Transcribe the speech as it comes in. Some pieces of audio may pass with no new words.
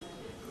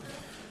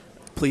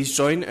please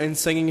join in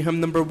singing hymn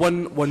number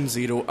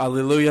 110,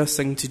 Alleluia,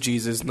 Sing to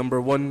Jesus,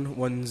 number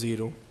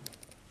 110.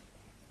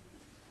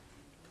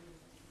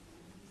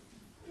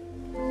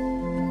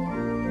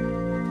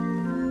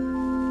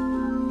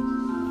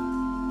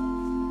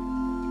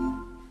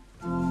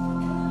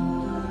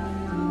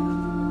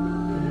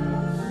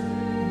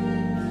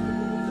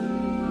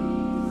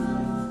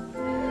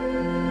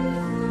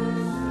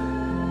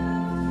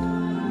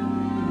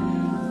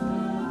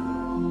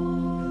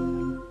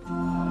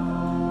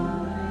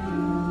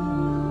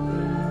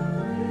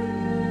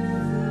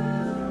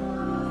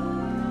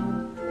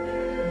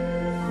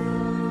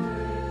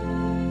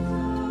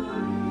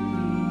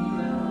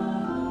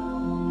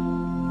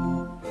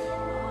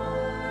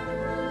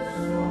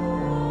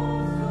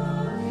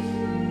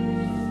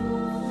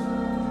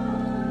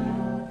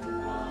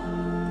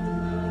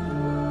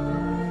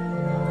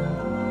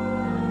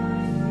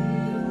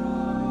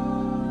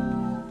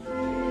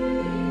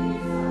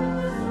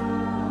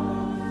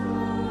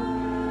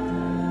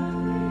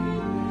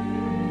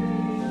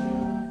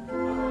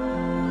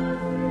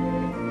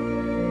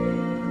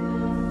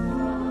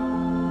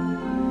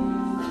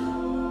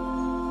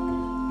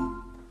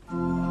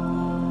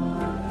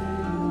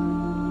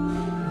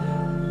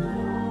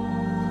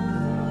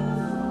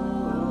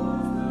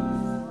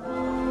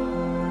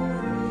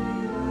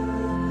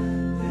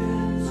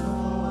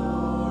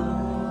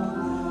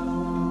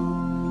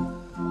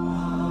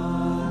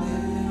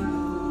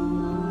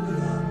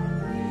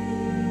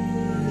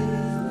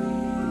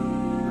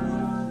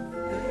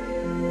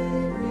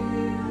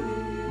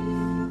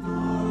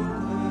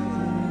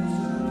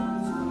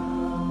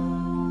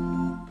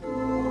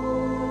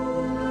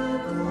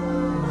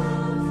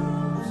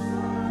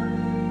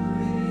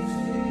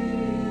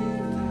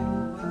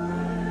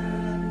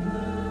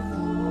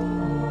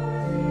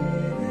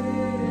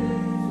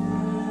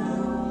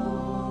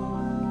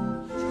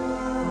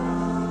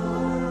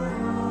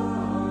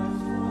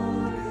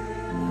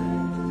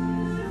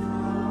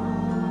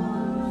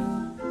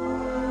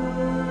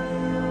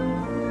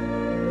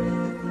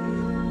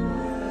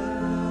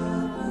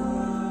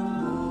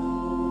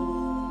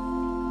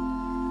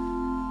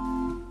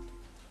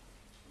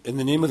 In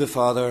the name of the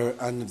Father,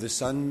 and of the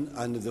Son,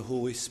 and of the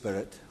Holy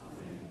Spirit.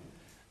 Amen.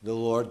 The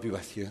Lord be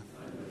with you.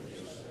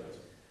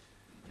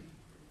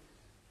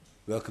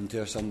 Welcome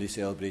to our Sunday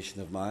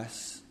celebration of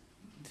Mass.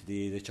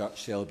 Today the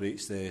Church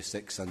celebrates the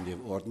sixth Sunday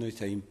of Ordinary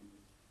Time.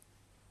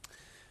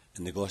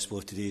 In the Gospel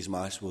of today's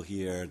Mass we'll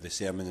hear the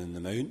Sermon on the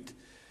Mount,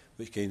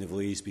 which kind of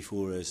lays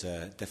before us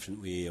a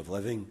different way of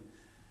living.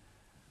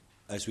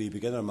 As we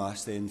begin our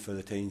Mass then, for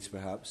the times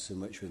perhaps in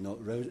which we've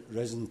not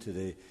risen to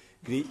the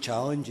great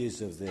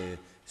challenges of the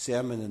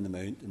Sermon on the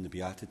Mount and the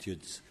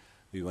Beatitudes,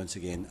 we once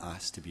again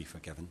ask to be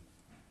forgiven.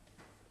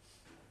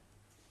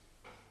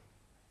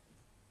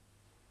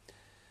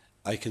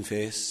 I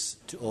confess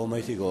to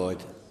Almighty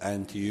God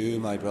and to you,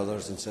 my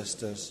brothers and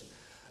sisters,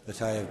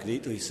 that I have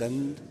greatly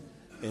sinned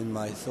in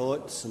my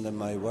thoughts and in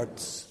my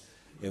words,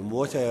 in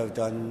what I have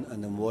done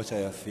and in what I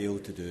have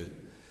failed to do,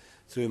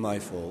 through my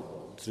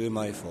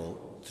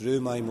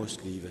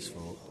most grievous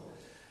fault.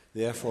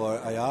 Therefore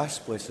I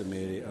ask Blessed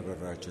Mary, ever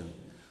Virgin,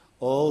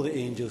 all the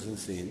angels and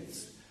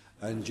saints,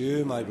 and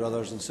you, my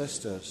brothers and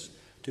sisters,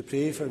 to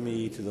pray for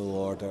me to the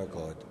Lord our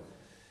God.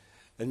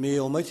 And may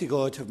Almighty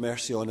God have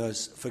mercy on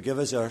us, forgive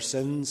us our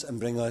sins, and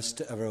bring us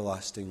to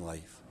everlasting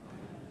life.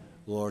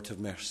 Lord, have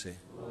mercy.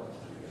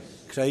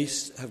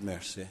 Christ, have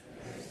mercy.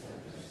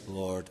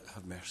 Lord,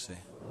 have mercy.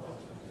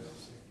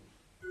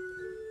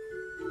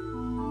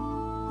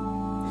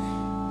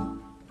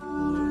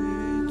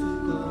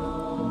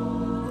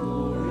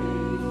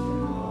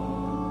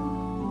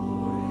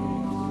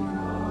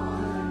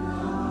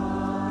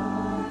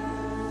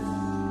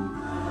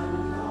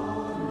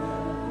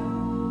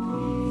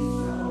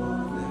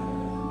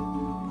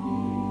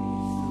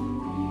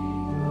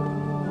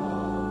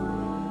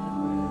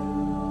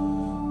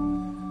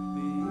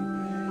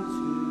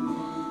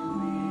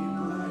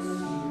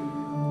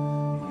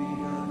 We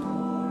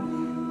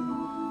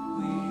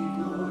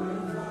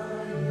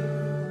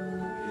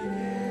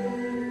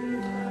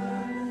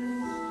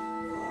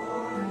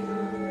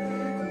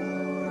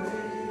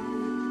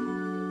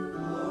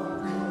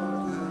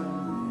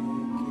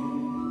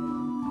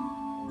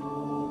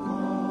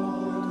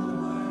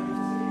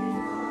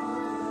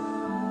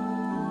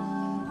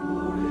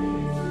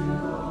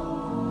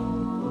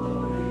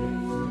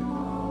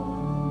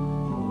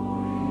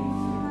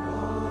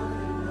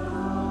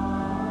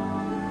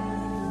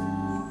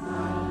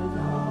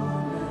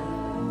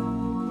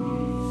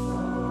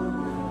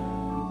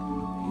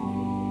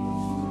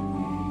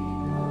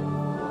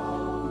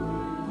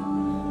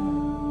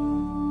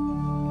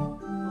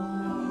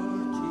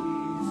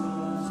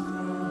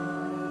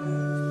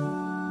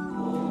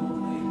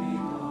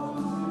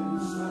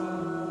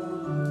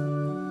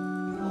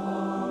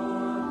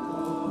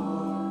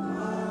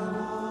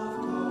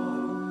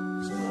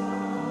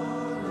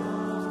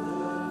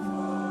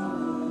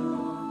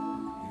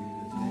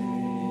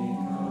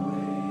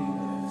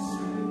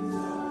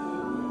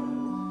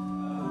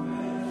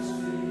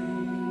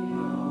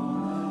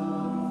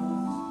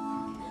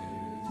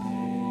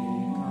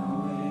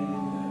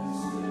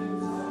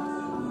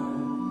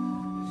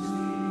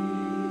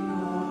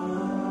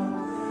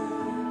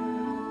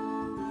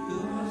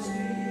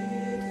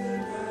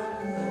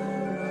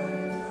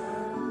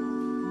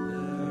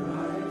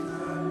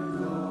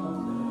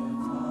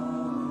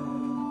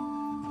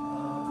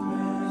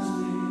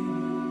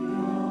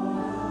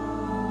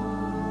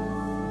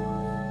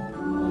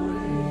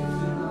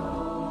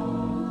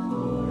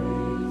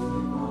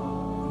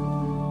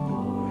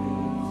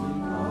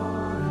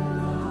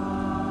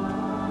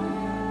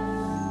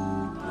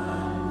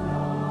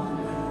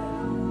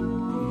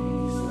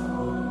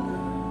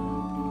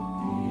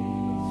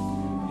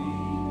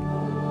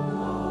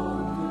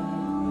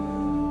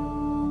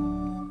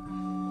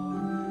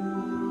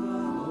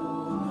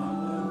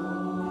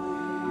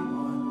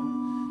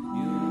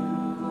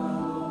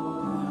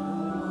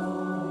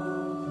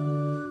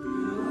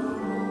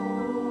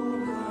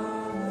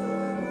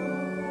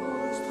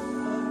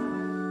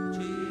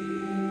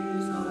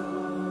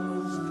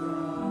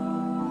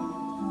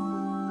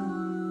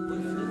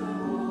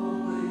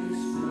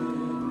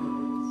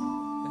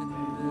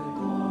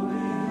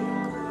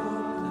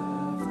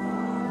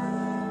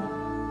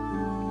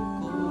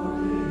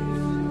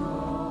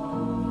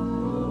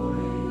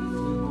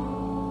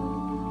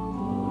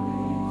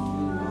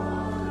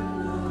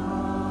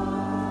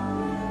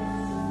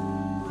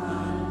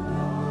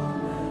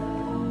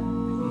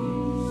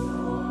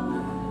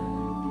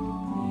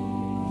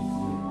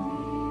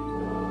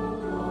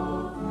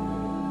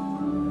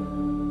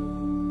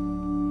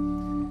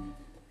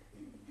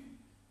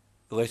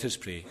Let us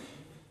pray.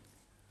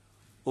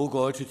 O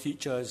God, who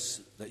teach us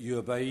that you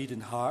abide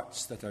in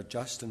hearts that are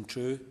just and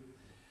true,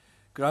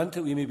 grant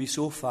that we may be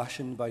so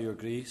fashioned by your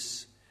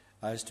grace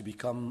as to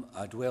become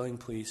a dwelling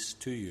place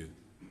to you.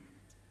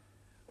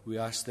 We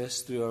ask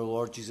this through our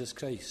Lord Jesus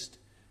Christ,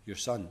 your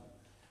Son,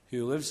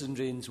 who lives and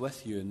reigns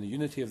with you in the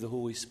unity of the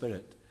Holy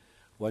Spirit,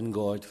 one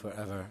God for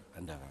ever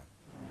and ever.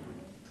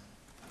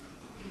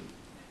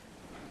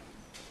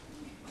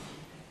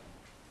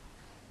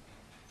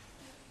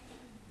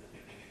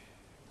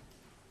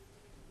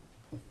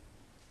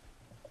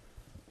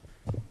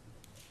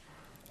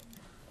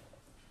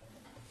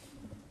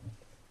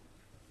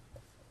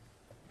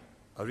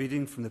 A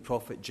reading from the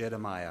prophet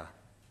Jeremiah.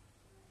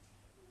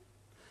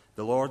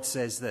 The Lord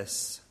says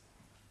this: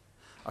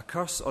 "A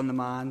curse on the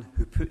man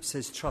who puts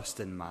his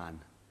trust in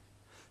man,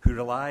 who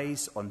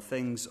relies on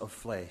things of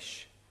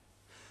flesh,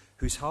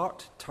 whose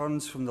heart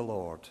turns from the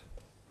Lord.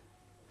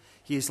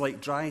 He is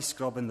like dry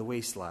scrub in the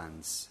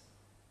wastelands.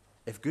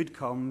 If good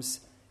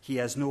comes, he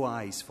has no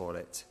eyes for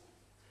it.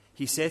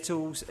 He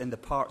settles in the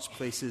parched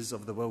places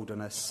of the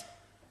wilderness,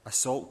 a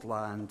salt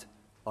land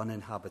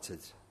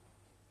uninhabited.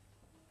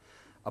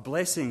 A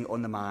blessing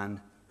on the man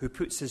who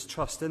puts his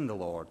trust in the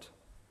Lord,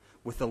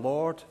 with the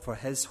Lord for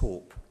his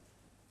hope.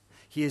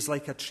 He is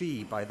like a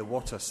tree by the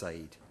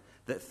waterside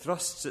that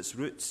thrusts its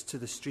roots to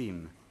the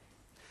stream.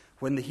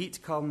 When the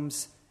heat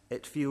comes,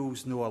 it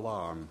feels no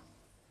alarm.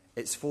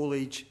 Its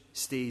foliage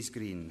stays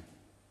green.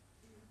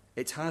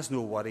 It has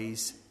no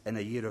worries in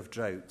a year of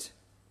drought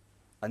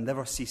and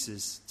never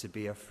ceases to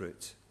bear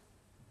fruit."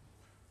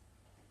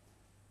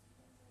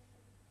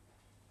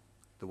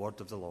 The word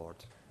of the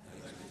Lord.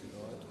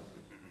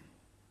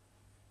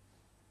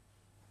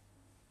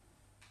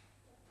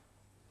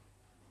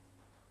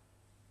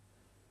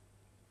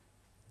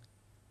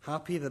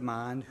 Happy the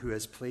man who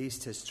has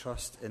placed his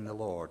trust in the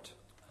Lord.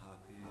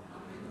 Happy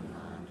the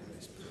man who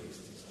has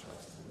placed his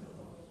trust in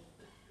the Lord.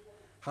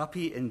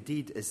 Happy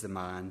indeed is the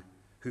man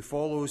who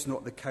follows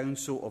not the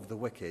counsel of the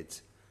wicked,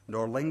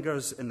 nor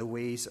lingers in the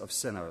ways of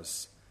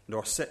sinners,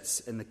 nor sits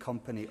in the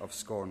company of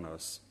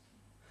scorners,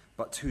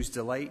 but whose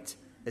delight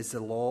is the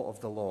law of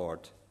the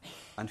Lord,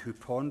 and who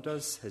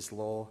ponders his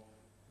law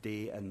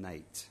day and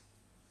night.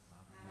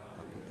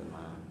 Happy the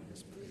man who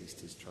has placed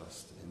his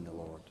trust in the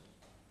Lord.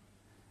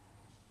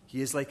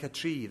 He is like a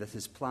tree that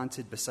is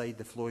planted beside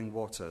the flowing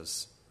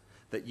waters,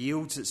 that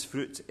yields its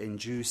fruit in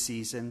due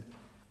season,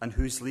 and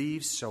whose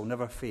leaves shall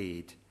never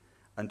fade,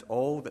 and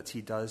all that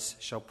he does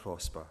shall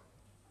prosper.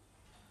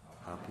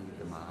 Happy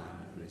the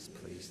man who has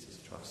placed his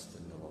trust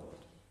in the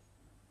Lord.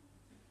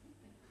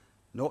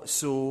 Not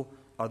so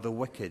are the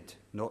wicked,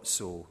 not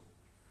so.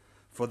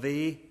 For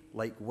they,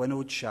 like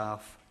winnowed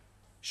chaff,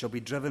 shall be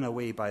driven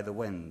away by the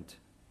wind.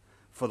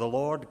 For the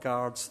Lord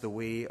guards the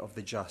way of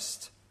the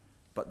just,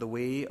 but the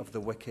way of the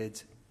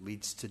wicked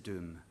leads to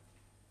doom.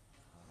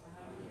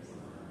 Happy the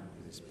man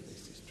who has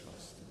placed his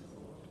trust in the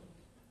Lord.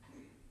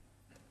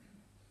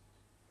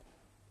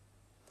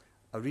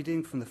 A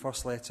reading from the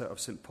first letter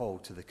of St. Paul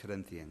to the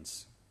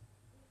Corinthians.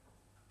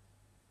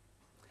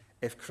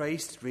 If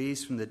Christ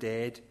raised from the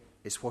dead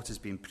is what has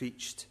been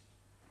preached,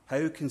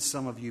 how can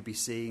some of you be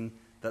saying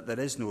that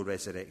there is no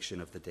resurrection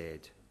of the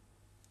dead?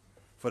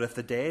 For if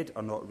the dead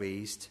are not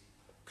raised,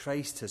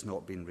 Christ has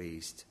not been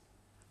raised.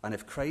 And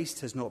if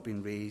Christ has not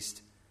been raised,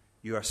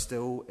 you are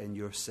still in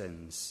your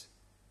sins.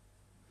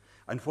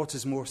 And what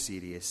is more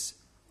serious,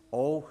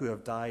 all who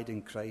have died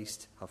in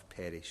Christ have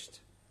perished.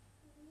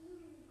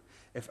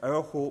 If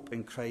our hope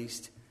in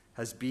Christ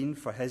has been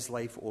for his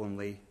life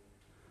only,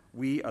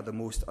 we are the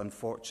most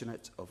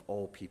unfortunate of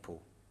all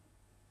people.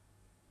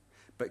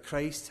 But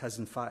Christ has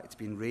in fact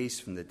been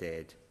raised from the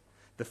dead,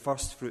 the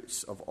first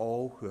fruits of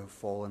all who have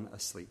fallen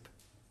asleep.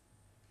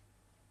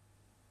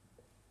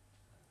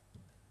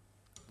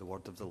 The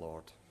word of the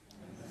Lord.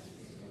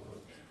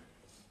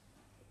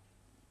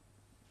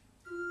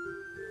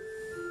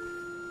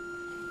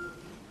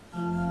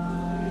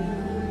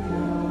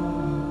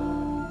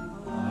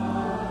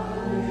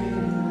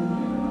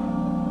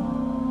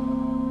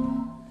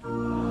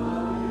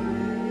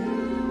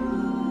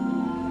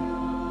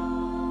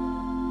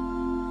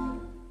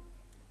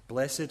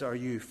 Blessed are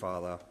you,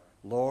 Father,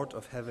 Lord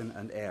of heaven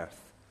and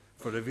earth,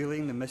 for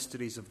revealing the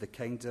mysteries of the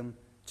kingdom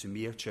to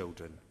mere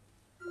children.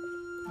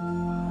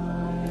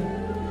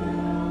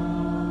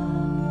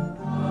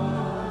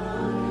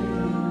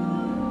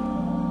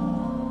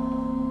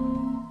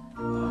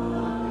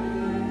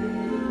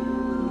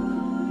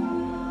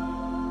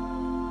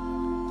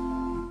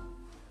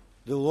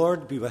 The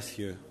Lord be with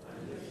you.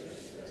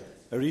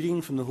 A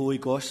reading from the Holy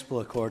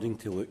Gospel according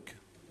to Luke.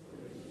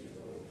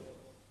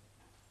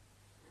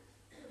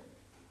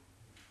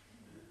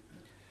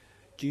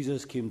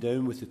 Jesus came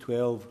down with the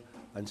 12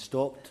 and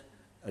stopped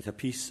at a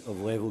piece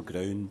of level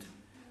ground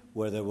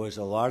where there was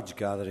a large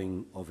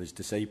gathering of his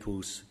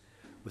disciples,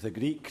 with a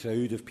great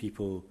crowd of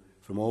people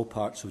from all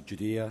parts of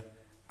Judea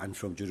and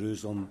from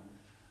Jerusalem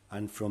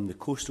and from the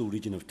coastal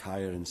region of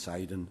Tyre and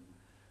Sidon,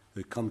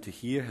 who had come to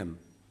hear him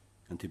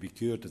and to be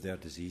cured of their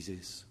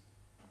diseases.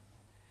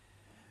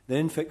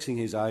 Then, fixing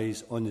his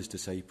eyes on his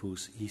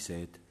disciples, he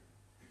said,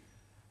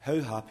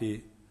 "How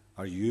happy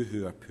are you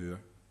who are poor?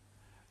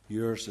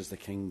 Yours is the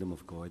kingdom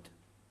of God.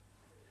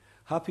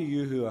 Happy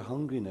you who are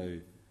hungry now,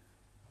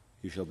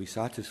 you shall be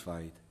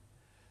satisfied.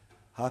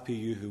 Happy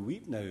you who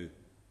weep now,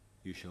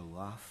 you shall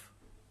laugh.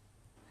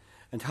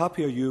 And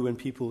happy are you when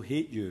people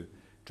hate you,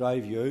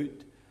 drive you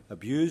out,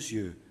 abuse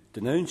you,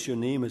 denounce your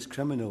name as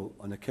criminal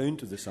on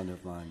account of the Son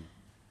of Man.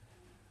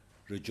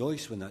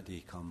 Rejoice when that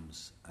day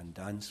comes and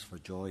dance for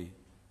joy,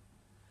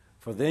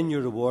 for then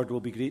your reward will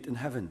be great in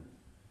heaven.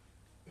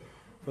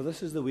 For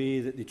this is the way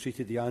that they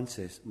treated our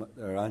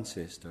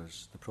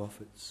ancestors, the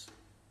prophets.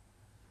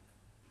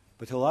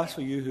 But alas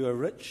for you who are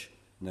rich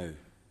now,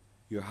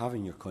 you are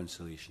having your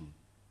consolation.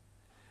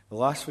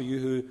 Alas for you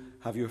who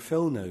have your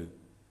fill now,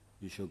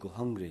 you shall go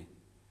hungry.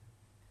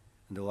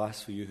 And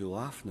alas for you who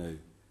laugh now,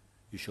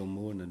 you shall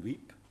mourn and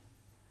weep.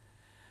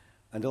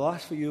 And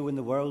alas for you when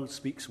the world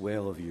speaks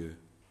well of you,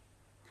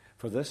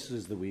 for this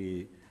is the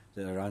way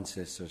that our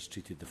ancestors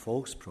treated the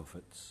false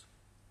prophets.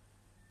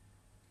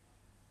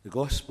 The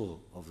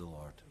Gospel of the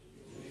Lord.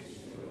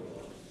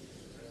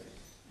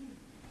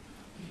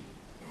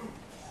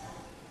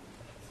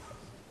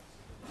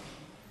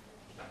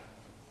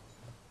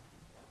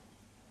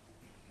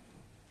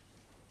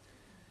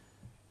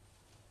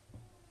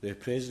 The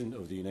President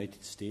of the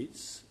United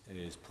States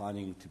is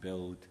planning to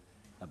build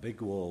a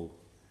big wall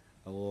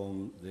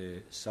along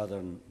the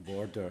southern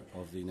border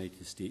of the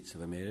United States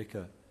of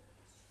America,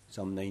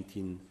 some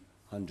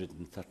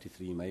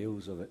 1,933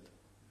 miles of it.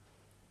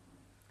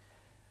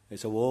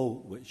 It's a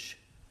wall which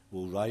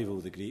will rival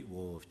the Great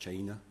Wall of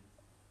China.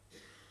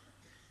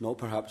 Not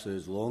perhaps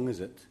as long as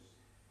it,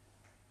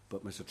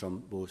 but Mr.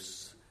 Trump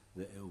boasts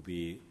that it will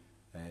be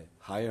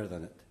higher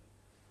than it.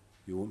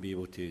 You won't be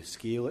able to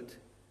scale it,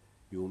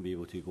 you won't be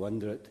able to go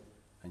under it,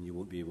 and you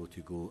won't be able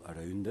to go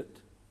around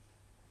it.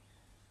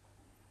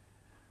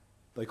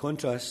 By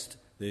contrast,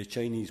 the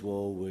Chinese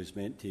wall was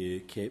meant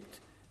to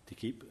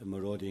keep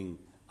marauding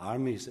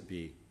armies at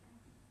bay,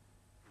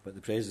 but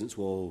the President's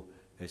wall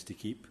is to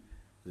keep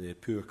the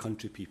poor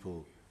country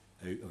people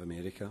out of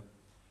America.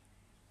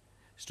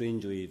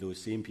 Strangely,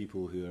 those same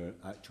people who are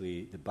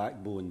actually the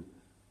backbone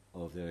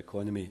of their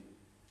economy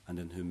and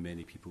on whom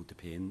many people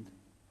depend.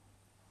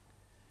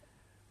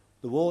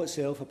 The wall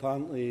itself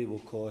apparently will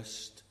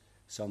cost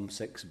some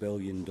 $6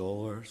 billion,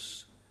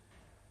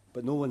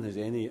 but no one has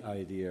any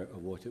idea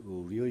of what it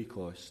will really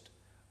cost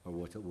or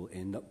what it will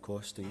end up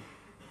costing.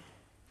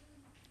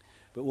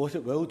 But what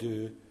it will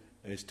do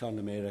is turn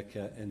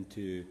America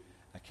into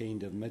a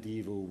kind of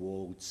medieval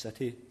walled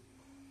city.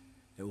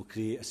 It will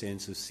create a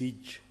sense of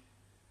siege.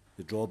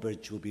 The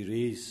drawbridge will be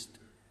raised.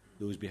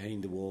 Those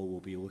behind the wall will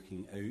be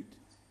looking out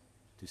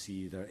to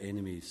see their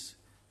enemies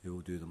who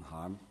will do them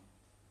harm.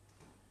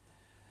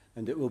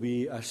 And it will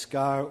be a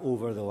scar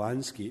over the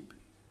landscape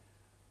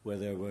where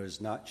there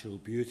was natural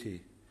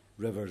beauty,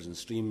 rivers and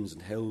streams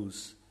and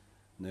hills.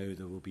 Now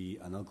there will be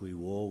an ugly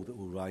wall that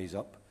will rise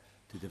up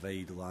to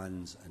divide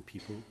lands and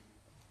people.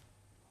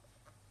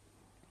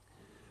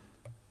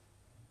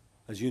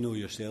 As you know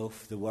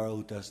yourself, the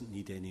world doesn't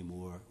need any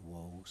more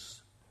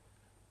walls.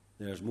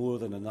 There's more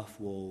than enough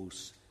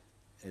walls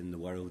in the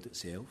world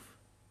itself.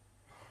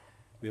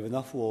 We have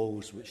enough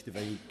walls which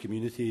divide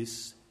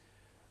communities.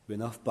 We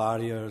have enough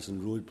barriers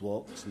and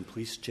roadblocks and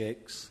police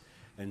checks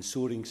and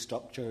soaring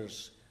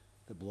structures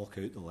that block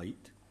out the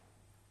light.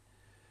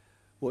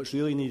 What's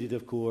really needed,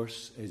 of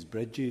course, is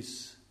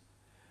bridges.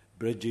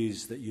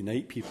 Bridges that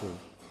unite people,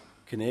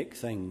 connect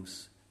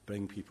things,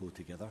 bring people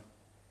together.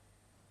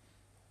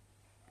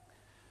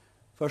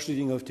 First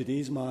reading of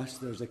today's Mass,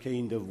 there's a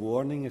kind of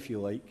warning, if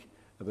you like,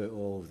 about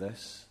all of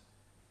this,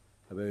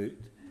 about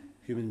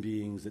human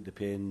beings that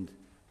depend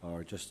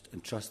or just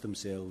entrust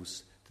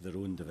themselves to their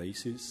own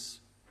devices.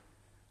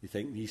 They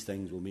think these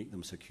things will make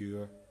them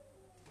secure.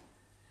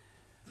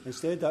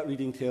 Instead, that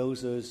reading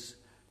tells us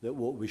that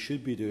what we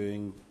should be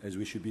doing is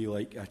we should be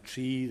like a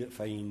tree that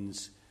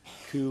finds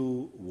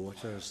cool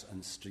waters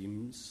and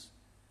streams,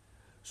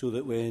 so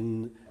that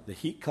when the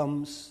heat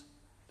comes,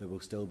 there will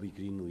still be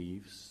green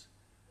leaves,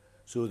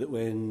 so that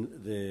when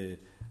the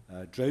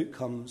drought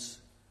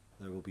comes,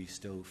 there will be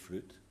still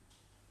fruit.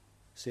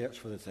 Search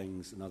for the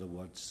things, in other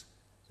words,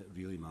 that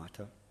really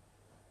matter.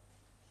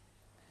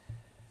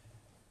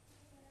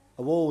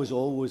 A wall is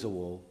always a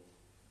wall.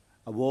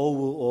 A wall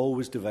will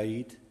always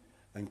divide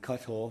and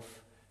cut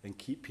off and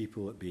keep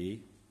people at bay.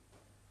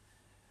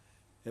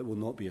 It will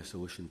not be a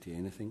solution to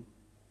anything.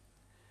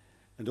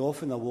 And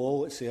often a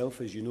wall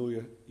itself, as you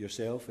know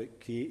yourself,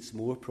 it creates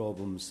more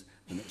problems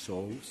than it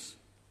solves.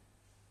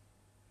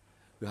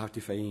 We have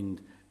to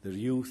find the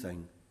real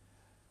thing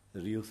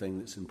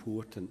that's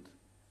important.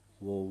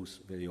 Walls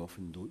very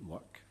often don't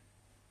work.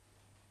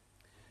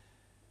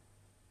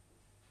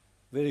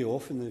 Very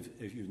often,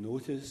 if you've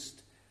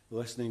noticed,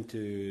 listening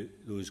to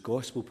those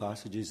gospel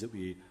passages that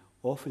we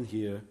often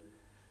hear,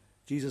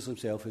 Jesus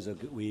himself has a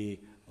way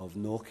of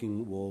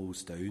knocking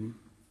walls down.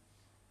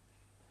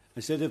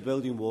 Instead of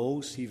building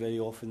walls, he very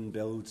often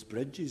builds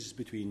bridges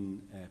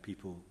between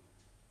people.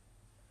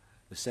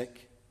 The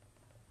sick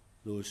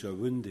those who are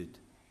wounded,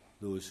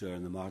 those who are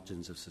on the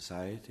margins of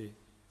society.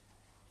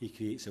 He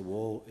creates a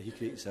wall, he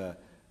creates a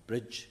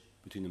bridge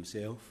between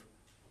himself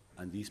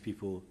and these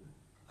people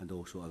and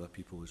also other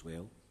people as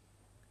well.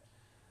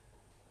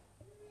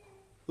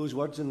 Those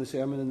words in the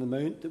Sermon on the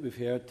Mount that we've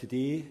heard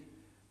today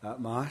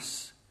at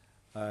Mass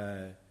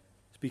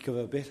speak of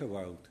a better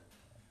world,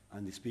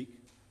 and they speak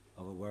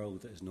of a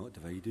world that is not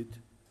divided.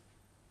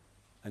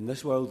 In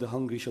this world the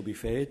hungry shall be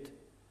fed,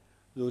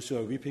 those who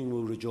are weeping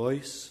will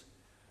rejoice,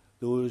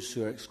 those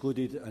who are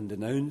excluded and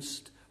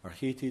denounced or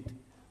hated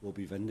will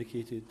be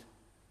vindicated.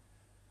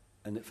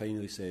 And it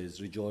finally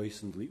says,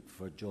 rejoice and leap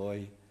for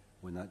joy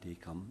when that day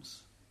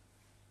comes.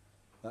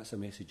 That's a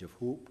message of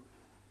hope,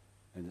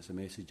 and it's a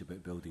message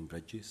about building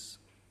bridges.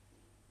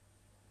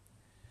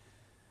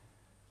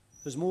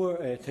 There's more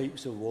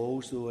types of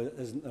walls, though,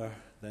 isn't there,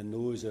 than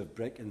those of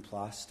brick and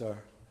plaster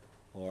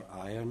or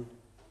iron.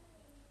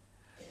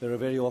 There are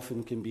very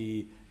often can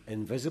be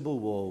invisible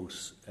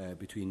walls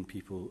between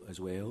people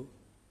as well.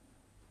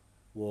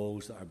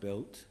 Walls that are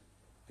built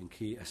and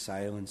create a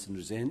silence and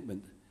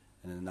resentment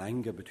and an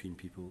anger between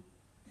people.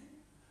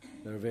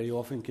 There very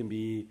often can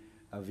be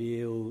a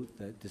veil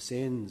that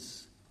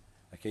descends,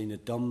 a kind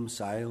of dumb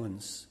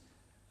silence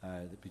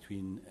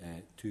between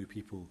two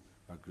people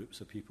or groups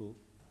of people.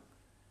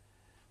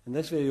 And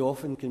this very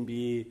often can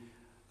be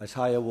as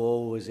high a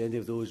wall as any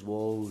of those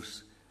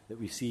walls that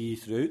we see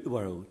throughout the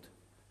world,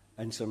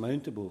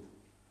 insurmountable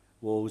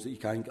walls that you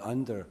can't get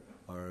under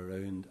or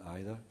around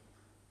either.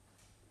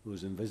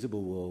 Those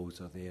invisible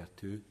walls are there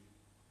too.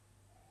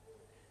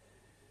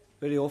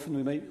 Very often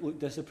we might look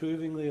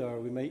disapprovingly or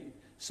we might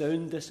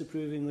sound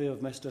disapprovingly of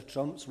Mr.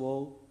 Trump's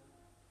wall,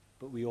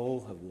 but we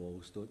all have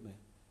walls, don't we?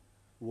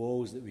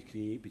 Walls that we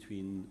create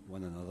between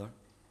one another.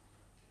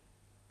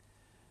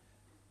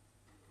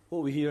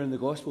 What we hear in the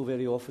Gospel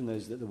very often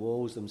is that the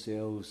walls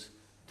themselves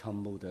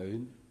tumble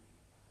down.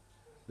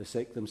 The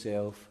sick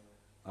themselves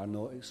are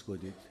not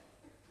excluded.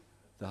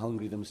 The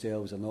hungry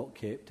themselves are not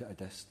kept at a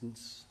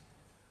distance.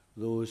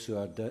 Those who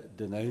are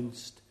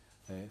denounced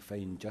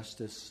find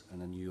justice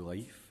and a new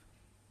life.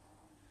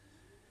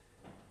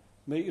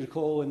 You might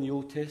recall in the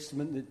Old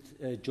Testament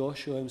that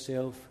Joshua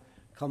himself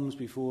comes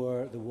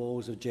before the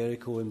walls of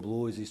Jericho and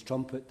blows his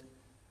trumpet,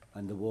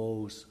 and the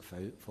walls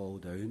fall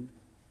down.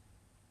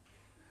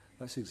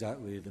 That's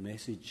exactly the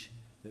message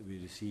that we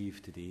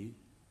receive today.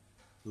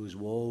 Those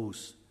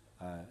walls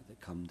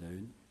that come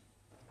down.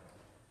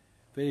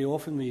 Very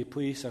often we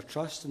place our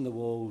trust in the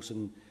walls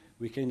and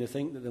we kind of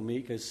think that they'll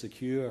make us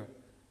secure,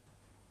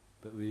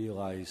 but we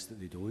realise that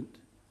they don't.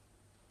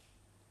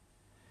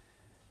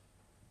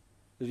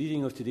 The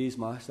reading of today's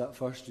Mass, that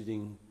first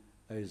reading,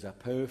 is a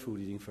powerful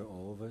reading for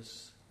all of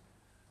us.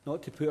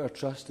 Not to put our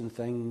trust in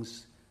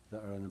things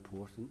that are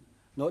unimportant,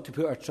 not to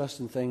put our trust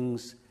in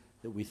things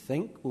that we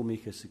think will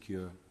make us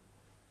secure,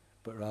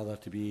 but rather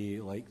to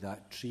be like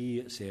that tree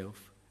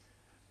itself,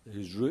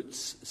 whose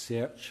roots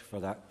search for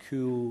that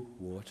cool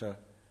water,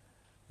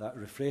 that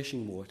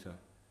refreshing water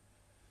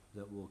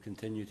that will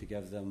continue to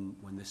give them,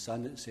 when the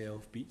sun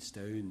itself beats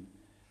down,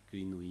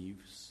 green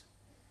leaves.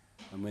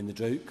 And when the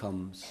drought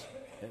comes,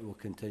 it will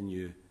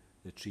continue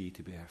the tree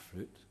to bear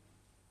fruit.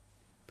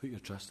 Put your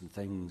trust in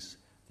things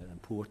that are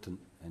important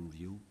and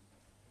real.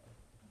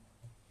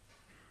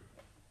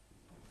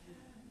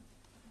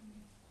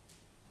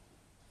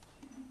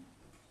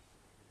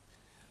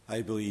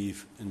 I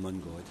believe in one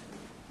God,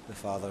 the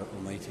Father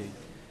Almighty,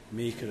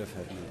 maker of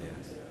heaven and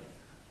earth,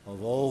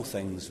 of all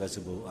things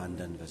visible and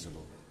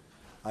invisible.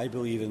 I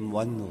believe in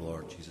one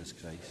Lord Jesus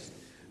Christ,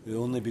 the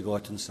only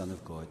begotten Son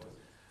of God,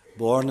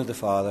 born of the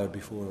Father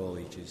before all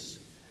ages,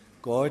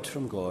 God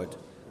from God,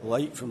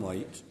 light from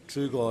light,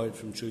 true God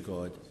from true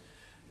God,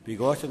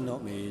 begotten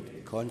not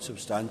made,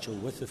 consubstantial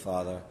with the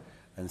Father,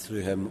 and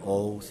through him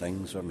all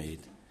things were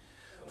made.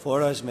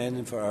 For us men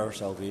and for our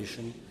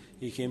salvation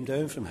he came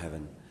down from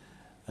heaven,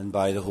 and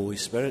by the Holy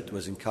Spirit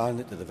was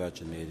incarnate of the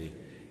Virgin Mary,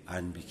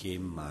 and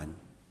became man.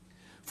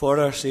 For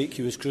our sake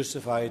he was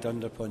crucified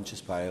under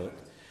Pontius Pilate.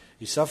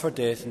 He suffered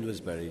death and was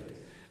buried,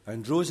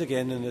 and rose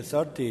again on the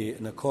third day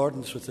in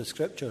accordance with the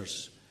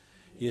Scriptures.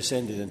 He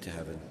ascended into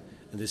heaven,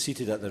 and is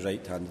seated at the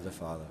right hand of the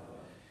Father.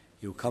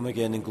 He will come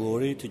again in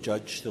glory to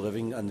judge the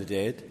living and the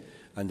dead,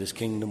 and his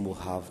kingdom will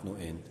have no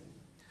end.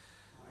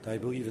 I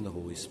believe in the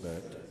Holy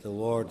Spirit, the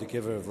Lord, the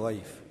giver of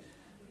life,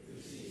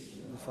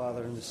 the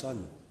Father and the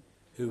Son,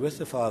 who with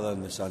the Father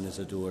and the Son is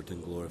adored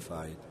and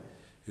glorified,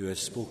 who has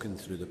spoken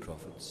through the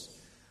prophets.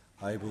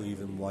 I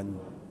believe in one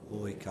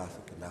holy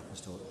Catholic and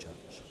Apostolic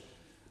Church.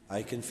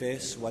 I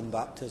confess one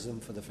baptism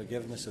for the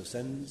forgiveness of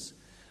sins,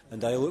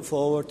 and I look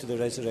forward to the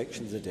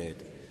resurrection of the dead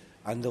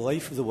and the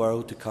life of the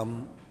world to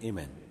come.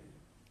 Amen.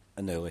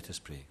 And now let us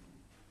pray.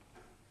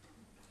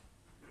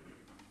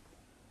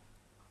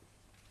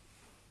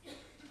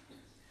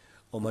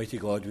 Almighty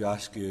God, we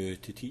ask you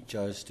to teach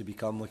us to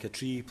become like a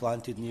tree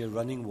planted near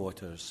running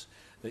waters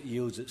that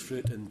yields its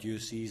fruit in due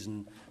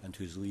season and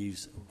whose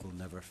leaves will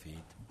never fade.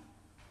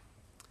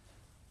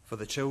 For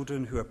the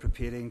children who are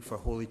preparing for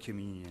Holy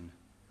Communion,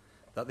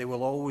 that they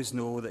will always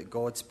know that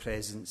God's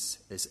presence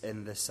is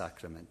in this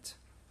sacrament.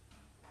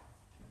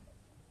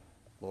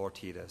 Lord,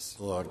 hear us.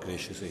 Lord,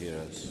 graciously hear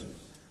us.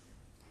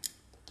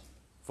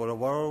 For a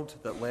world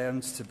that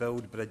learns to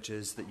build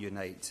bridges that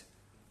unite,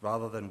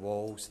 rather than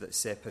walls that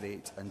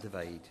separate and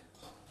divide.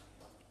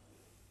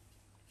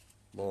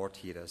 Lord,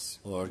 hear us.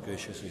 Lord,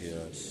 graciously hear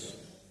us.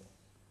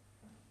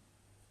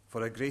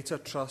 For a greater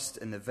trust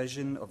in the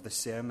vision of the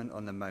Sermon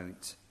on the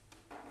Mount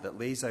that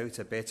lays out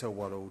a better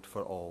world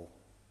for all.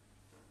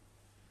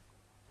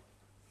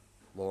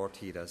 Lord,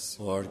 hear us.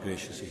 Lord,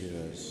 graciously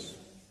hear us.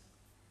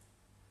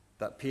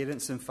 That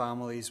parents and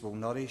families will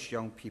nourish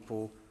young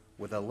people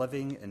with a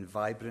living and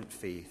vibrant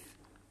faith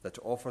that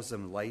offers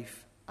them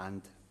life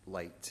and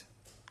light.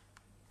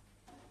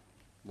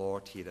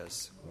 Lord, hear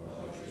us.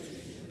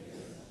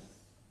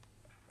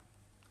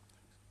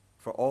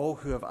 For all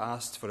who have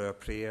asked for our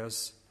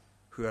prayers,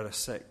 who are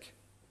sick,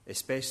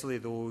 especially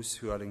those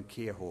who are in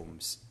care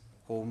homes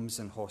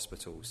and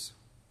hospitals.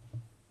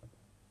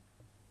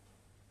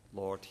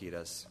 Lord, hear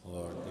us.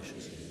 Lord,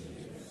 graciously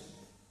hear us.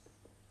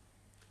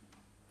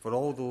 For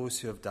all those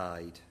who have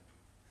died,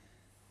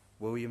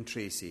 William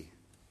Tracy,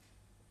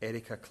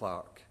 Erica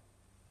Clark,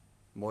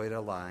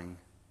 Moira Lang,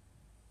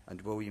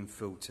 and William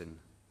Fulton,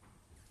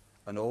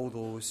 and all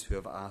those who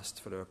have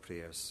asked for our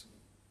prayers.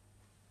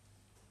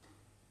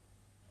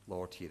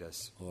 Lord, hear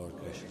us. Lord,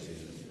 graciously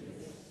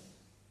hear us.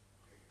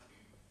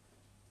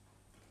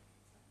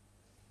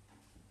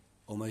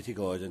 Almighty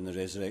God, in the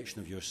resurrection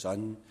of your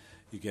Son,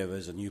 you give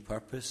us a new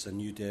purpose, a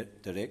new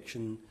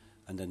direction,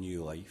 and a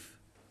new life.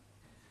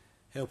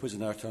 Help us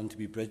in our turn to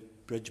be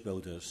bridge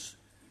builders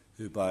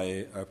who,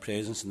 by our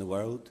presence in the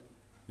world,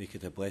 make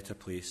it a better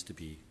place to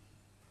be.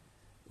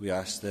 We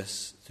ask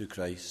this through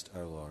Christ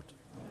our Lord.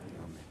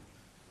 Amen.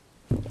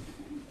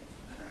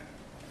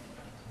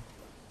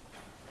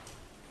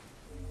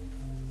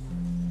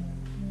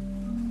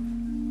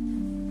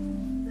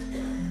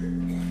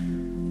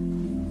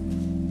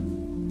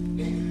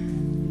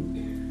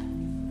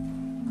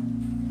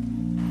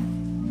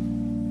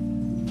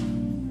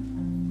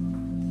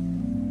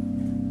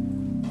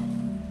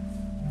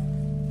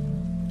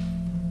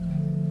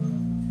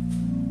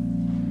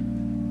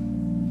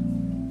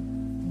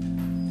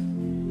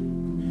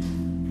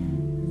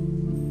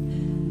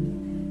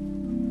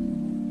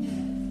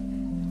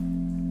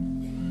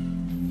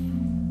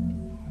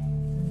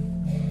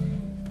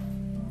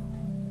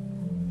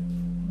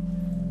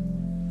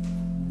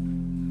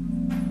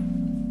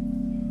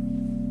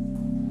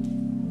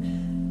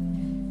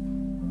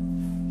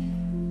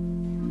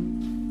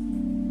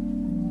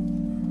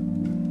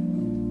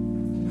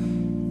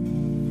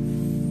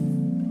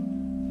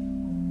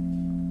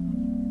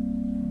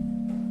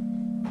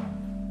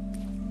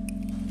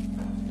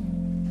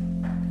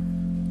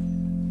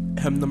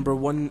 Hymn number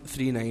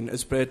 139,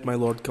 As Bread My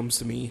Lord Comes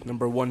to Me,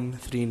 number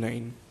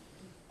 139.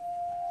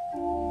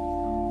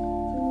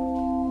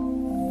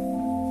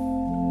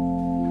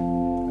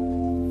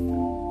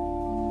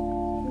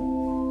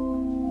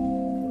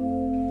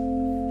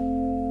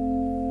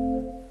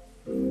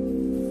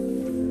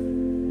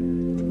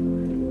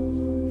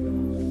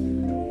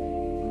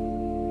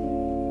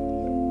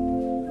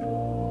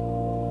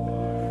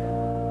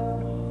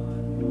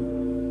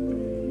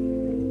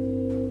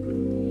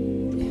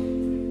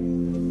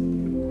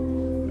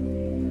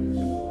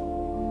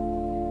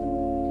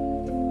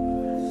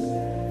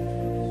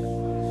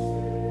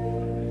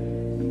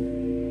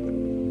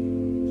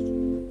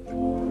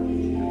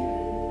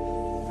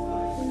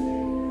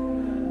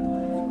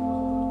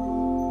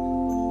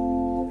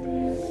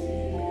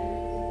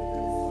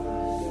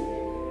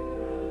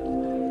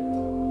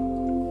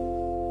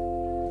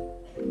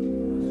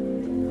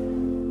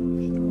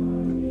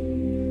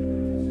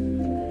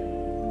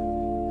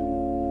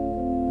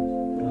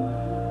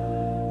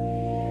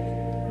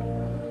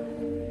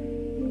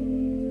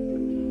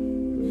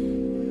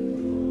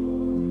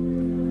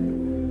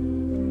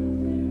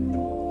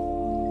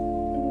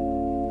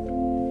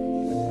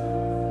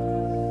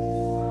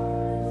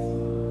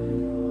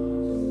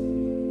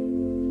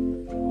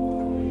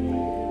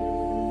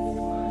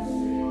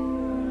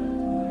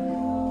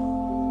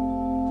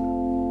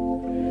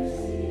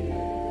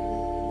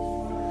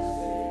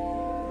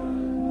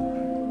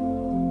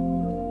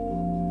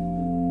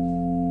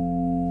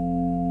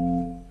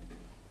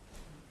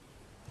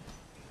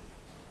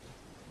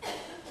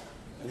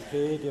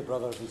 Pray, dear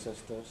brothers and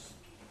sisters,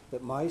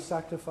 that my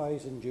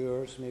sacrifice and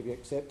yours may be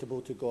acceptable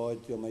to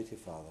God, the Almighty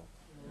Father.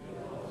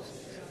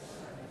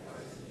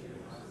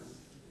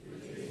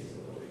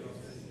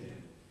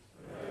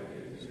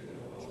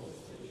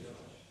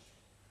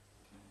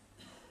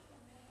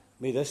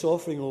 May this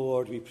offering, O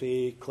Lord, we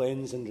pray,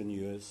 cleanse and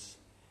renew us,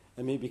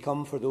 and may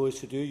become for those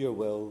who do your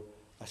will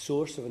a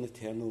source of an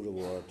eternal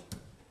reward.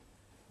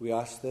 We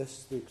ask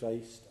this through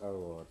Christ our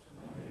Lord.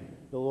 Amen.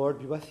 The Lord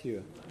be with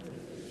you.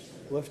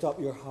 Lift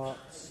up your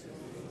hearts.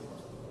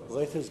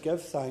 Let us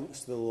give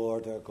thanks to the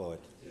Lord our God.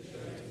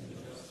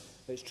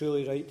 It's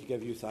truly right to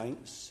give you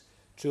thanks,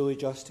 truly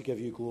just to give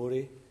you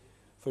glory,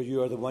 for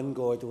you are the one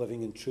God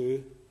living and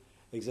true,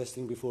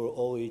 existing before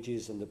all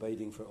ages and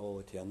abiding for all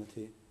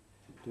eternity,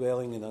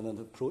 dwelling in an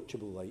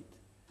unapproachable light.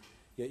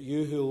 Yet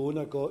you who alone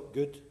are God,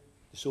 good,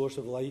 the source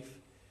of life,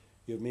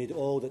 you have made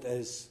all that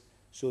is,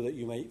 so that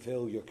you might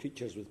fill your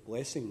creatures with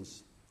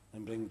blessings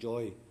and bring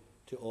joy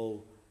to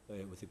all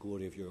with the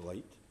glory of your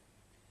light.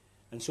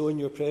 And so in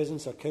your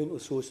presence are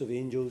countless hosts of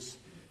angels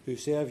who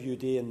serve you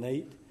day and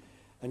night,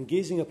 and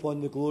gazing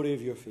upon the glory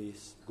of your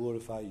face,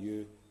 glorify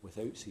you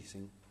without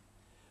ceasing.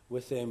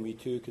 With them we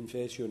too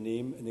confess your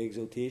name in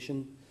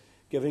exaltation,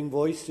 giving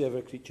voice to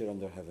every creature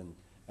under heaven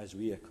as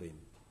we acclaim.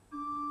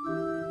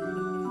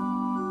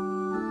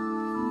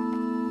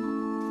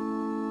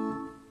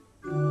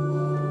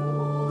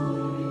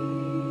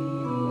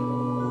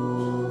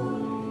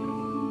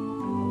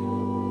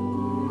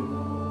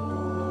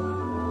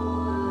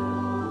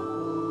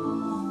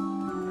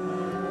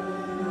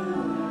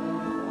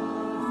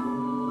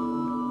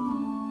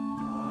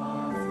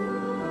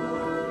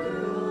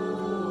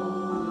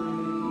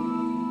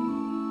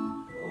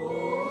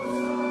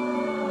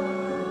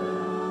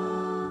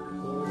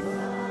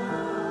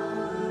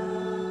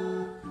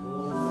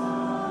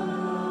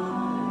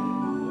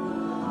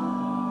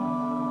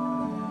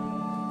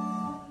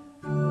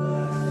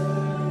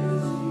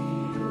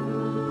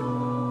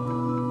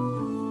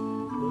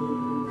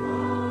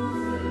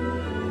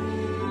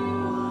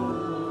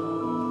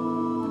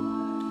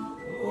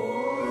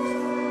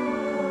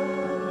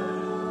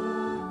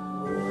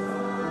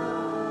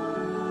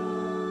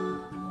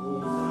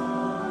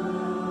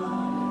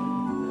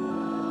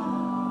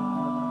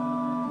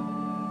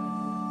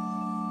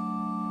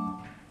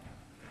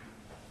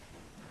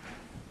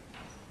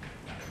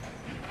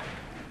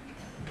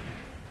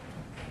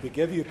 We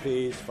give you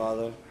praise,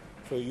 Father,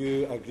 for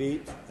you are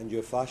great and you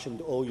have fashioned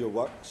all your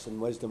works in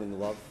wisdom and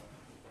love.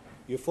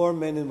 You form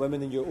men and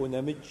women in your own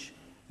image,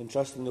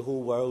 entrusting the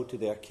whole world to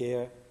their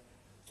care,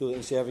 so that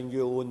in serving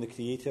you alone, the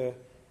Creator,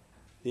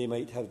 they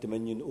might have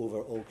dominion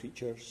over all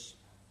creatures.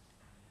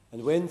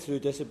 And when through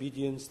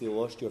disobedience they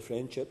lost your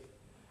friendship,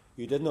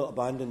 you did not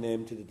abandon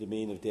them to the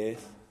domain of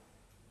death.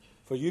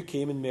 For you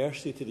came in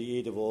mercy to the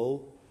aid of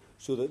all,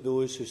 so that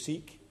those who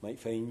seek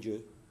might find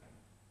you.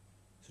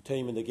 So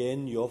time and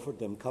again you offered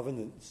them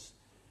covenants,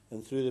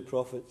 and through the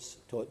prophets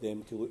taught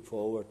them to look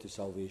forward to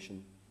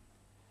salvation.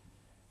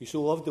 You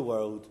so loved the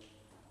world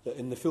that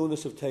in the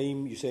fullness of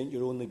time you sent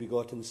your only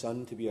begotten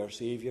Son to be our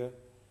Saviour,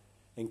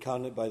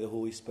 incarnate by the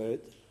Holy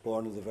Spirit,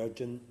 born of the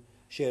Virgin,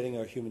 sharing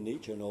our human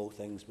nature in all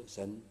things but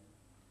sin.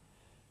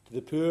 To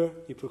the poor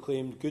he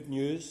proclaimed good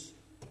news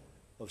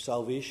of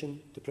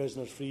salvation, to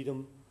prisoners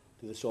freedom,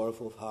 to the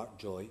sorrowful of heart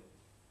joy.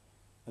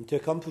 And to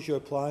accomplish your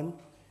plan,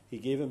 he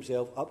gave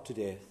himself up to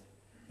death,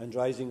 and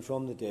rising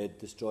from the dead,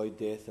 destroyed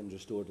death and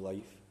restored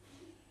life.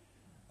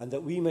 And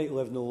that we might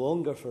live no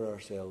longer for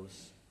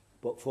ourselves,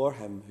 but for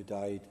him who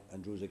died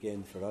and rose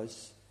again for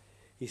us,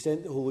 he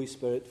sent the Holy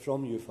Spirit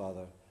from you,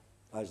 Father,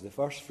 as the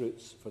first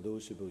fruits for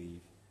those who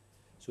believe,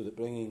 so that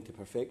bringing to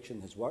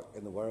perfection his work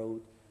in the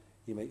world,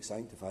 he might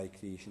sanctify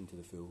creation to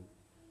the full.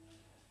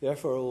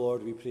 Therefore, O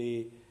Lord, we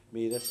pray,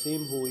 may this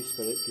same Holy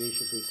Spirit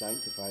graciously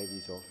sanctify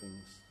these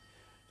offerings,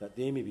 that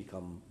they may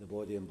become the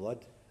body and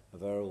blood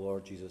of our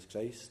Lord Jesus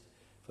Christ,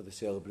 for the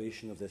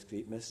celebration of this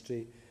great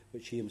mystery,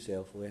 which he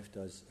himself left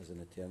us as an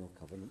eternal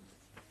covenant.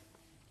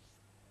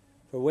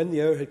 For when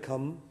the hour had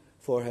come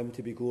for him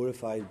to be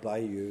glorified by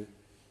you,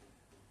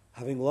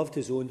 having loved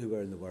his own who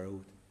were in the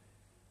world,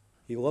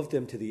 he loved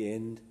them to the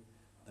end,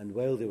 and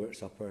while they were at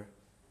supper,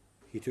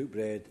 he took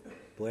bread,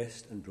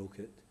 blessed and broke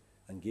it,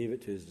 and gave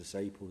it to his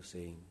disciples,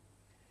 saying,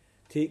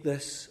 "Take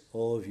this,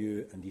 all of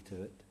you, and eat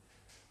of it,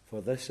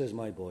 for this is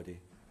my body,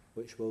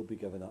 which will be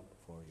given up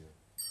for you."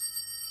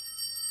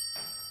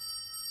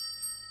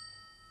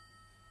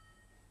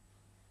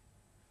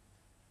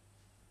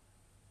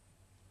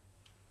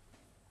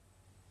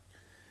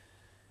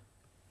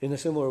 In a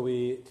similar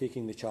way,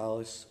 taking the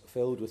chalice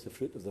filled with the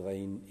fruit of the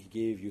vine, he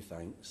gave you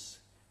thanks,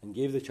 and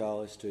gave the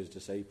chalice to his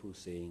disciples,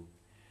 saying,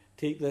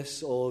 "Take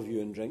this, all of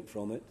you, and drink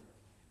from it,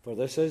 for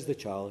this is the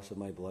chalice of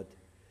my blood,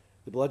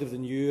 the blood of the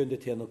new and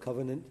eternal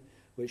covenant,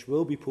 which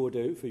will be poured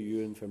out for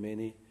you and for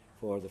many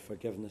for the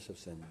forgiveness of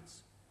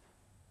sins.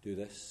 Do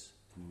this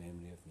in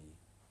memory of me."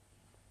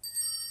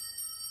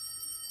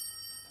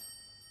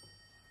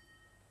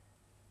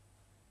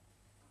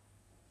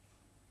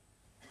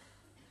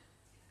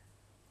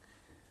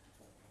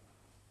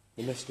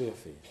 The mystery of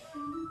faith.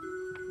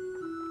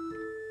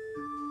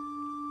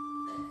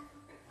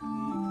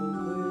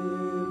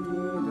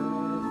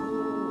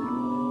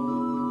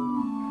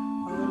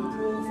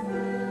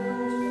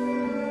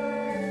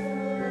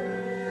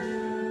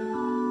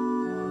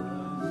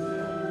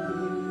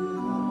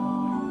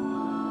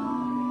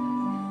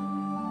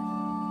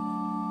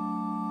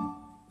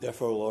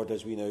 Therefore, Lord,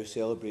 as we now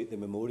celebrate the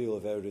memorial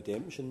of our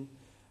redemption,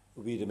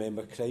 we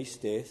remember Christ's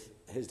death,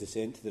 his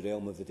descent to the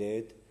realm of the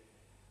dead.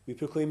 We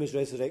proclaim his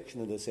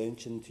resurrection and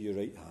ascension to your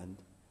right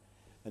hand.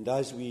 And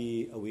as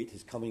we await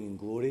his coming in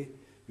glory,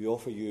 we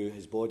offer you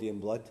his body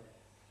and blood,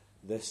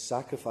 this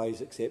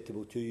sacrifice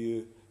acceptable to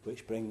you,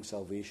 which brings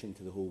salvation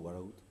to the whole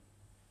world.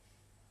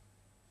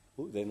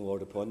 Look then,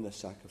 Lord, upon this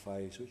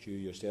sacrifice which you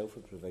yourself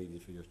have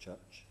provided for your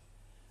church,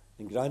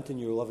 and grant in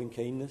your loving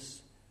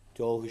kindness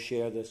to all who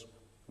share this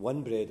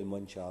one bread and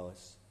one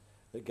chalice,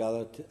 that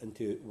gathered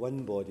into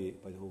one body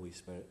by the Holy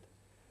Spirit,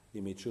 they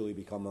may truly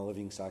become a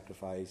living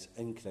sacrifice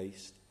in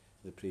Christ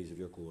to the praise of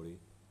your glory.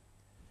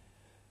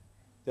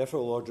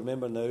 Therefore, Lord,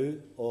 remember now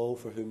all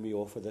for whom we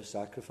offer this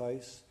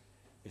sacrifice,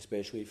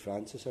 especially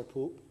Francis our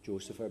Pope,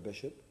 Joseph our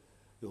Bishop,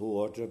 the whole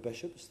order of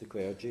bishops, the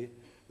clergy,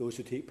 those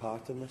who take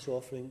part in this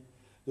offering,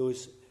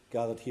 those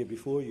gathered here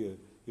before you,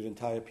 your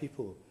entire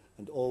people,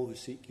 and all who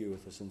seek you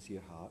with a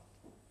sincere heart.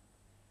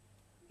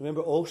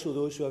 Remember also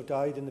those who have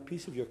died in the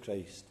peace of your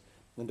Christ,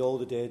 and all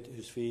the dead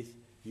whose faith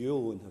you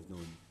alone have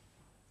known.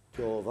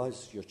 To all of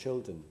us, your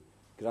children,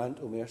 grant,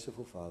 O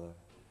merciful Father,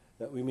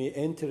 that we may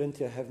enter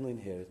into a heavenly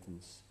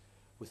inheritance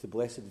with the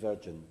Blessed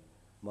Virgin,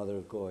 Mother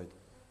of God,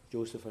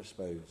 Joseph her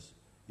spouse,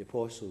 the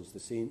apostles, the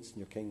saints in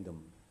your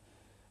kingdom.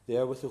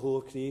 There with the whole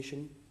of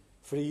creation,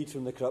 freed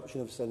from the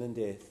corruption of sin and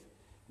death,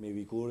 may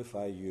we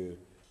glorify you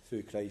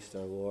through Christ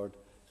our Lord,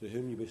 through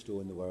whom you bestow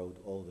in the world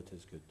all that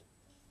is good.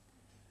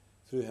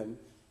 Through him,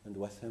 and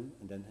with him,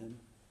 and in him,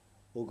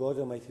 O God,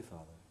 Almighty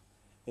Father,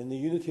 in the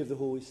unity of the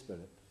Holy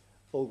Spirit,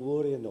 all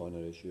glory and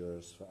honour is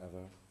yours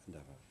forever and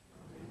ever.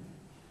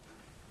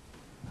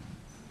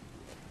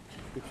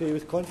 We pray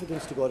with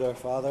confidence to God our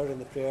Father in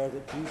the prayer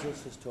that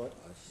Jesus has taught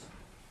us.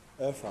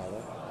 Our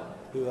Father,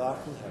 who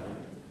art in heaven,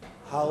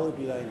 hallowed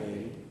be thy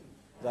name.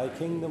 Thy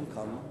kingdom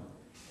come,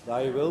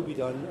 thy will be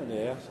done on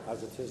earth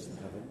as it is in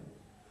heaven.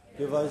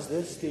 Give us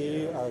this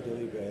day our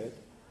daily bread,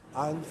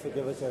 and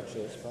forgive us our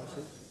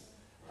trespasses,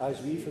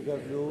 as we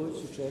forgive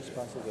those who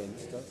trespass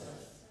against us.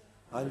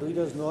 And lead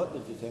us not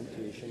into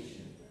temptation,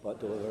 but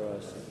deliver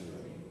us from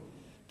evil.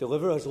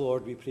 Deliver us,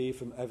 Lord, we pray,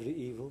 from every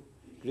evil.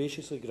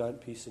 Graciously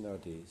grant peace in our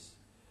days,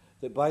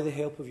 that by the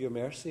help of your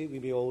mercy we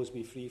may always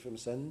be free from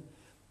sin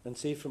and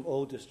safe from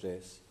all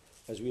distress,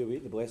 as we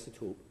await the blessed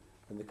hope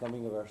and the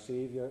coming of our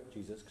Saviour,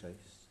 Jesus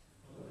Christ.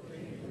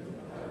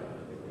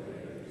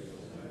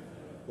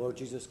 Lord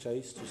Jesus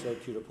Christ, who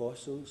said to your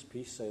apostles,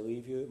 "Peace I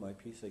leave you, my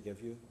peace I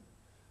give you,"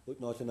 look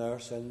not on our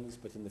sins,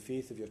 but in the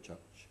faith of your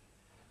church,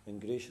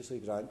 and graciously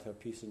grant her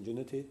peace and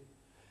unity,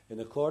 in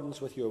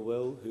accordance with your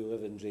will, who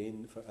live and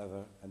reign for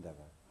ever and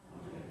ever.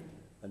 Amen.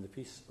 And the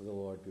peace of the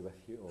Lord be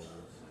with you always.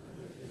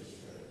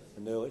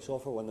 And now let's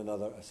offer one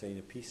another a sign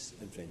of peace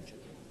and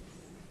friendship.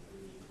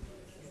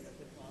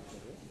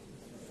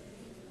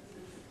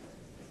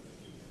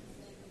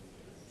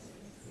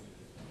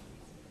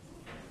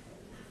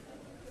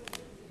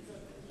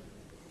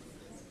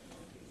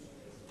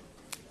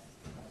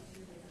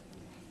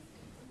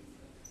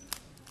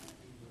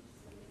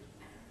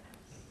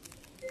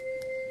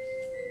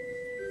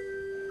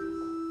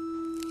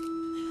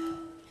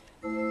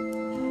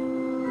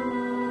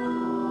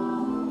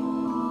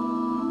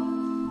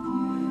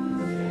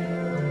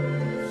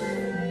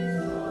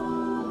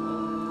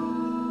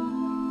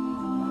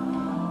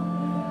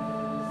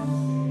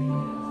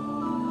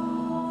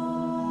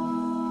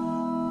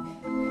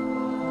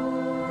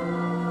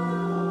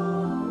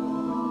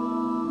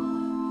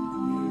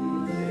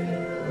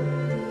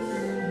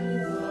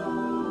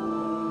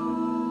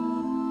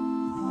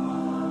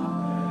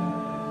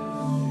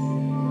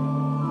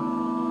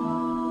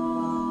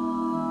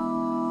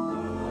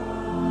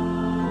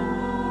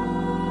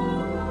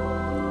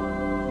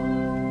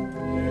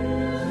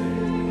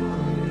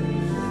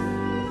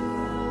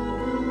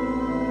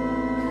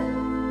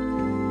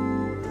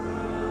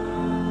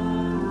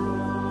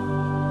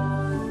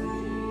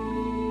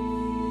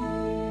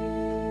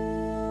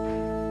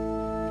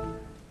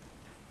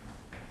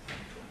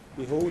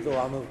 Behold the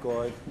Lamb of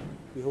God,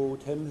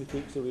 behold him who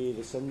takes away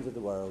the sins of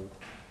the world.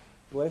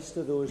 Blessed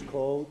are those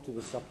called to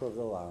the supper of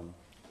the Lamb.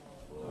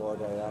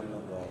 Lord, I am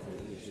not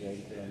worthy to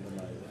enter under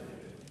my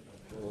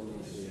roof,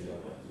 only say the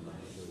word, and my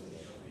soul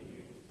shall be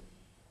healed.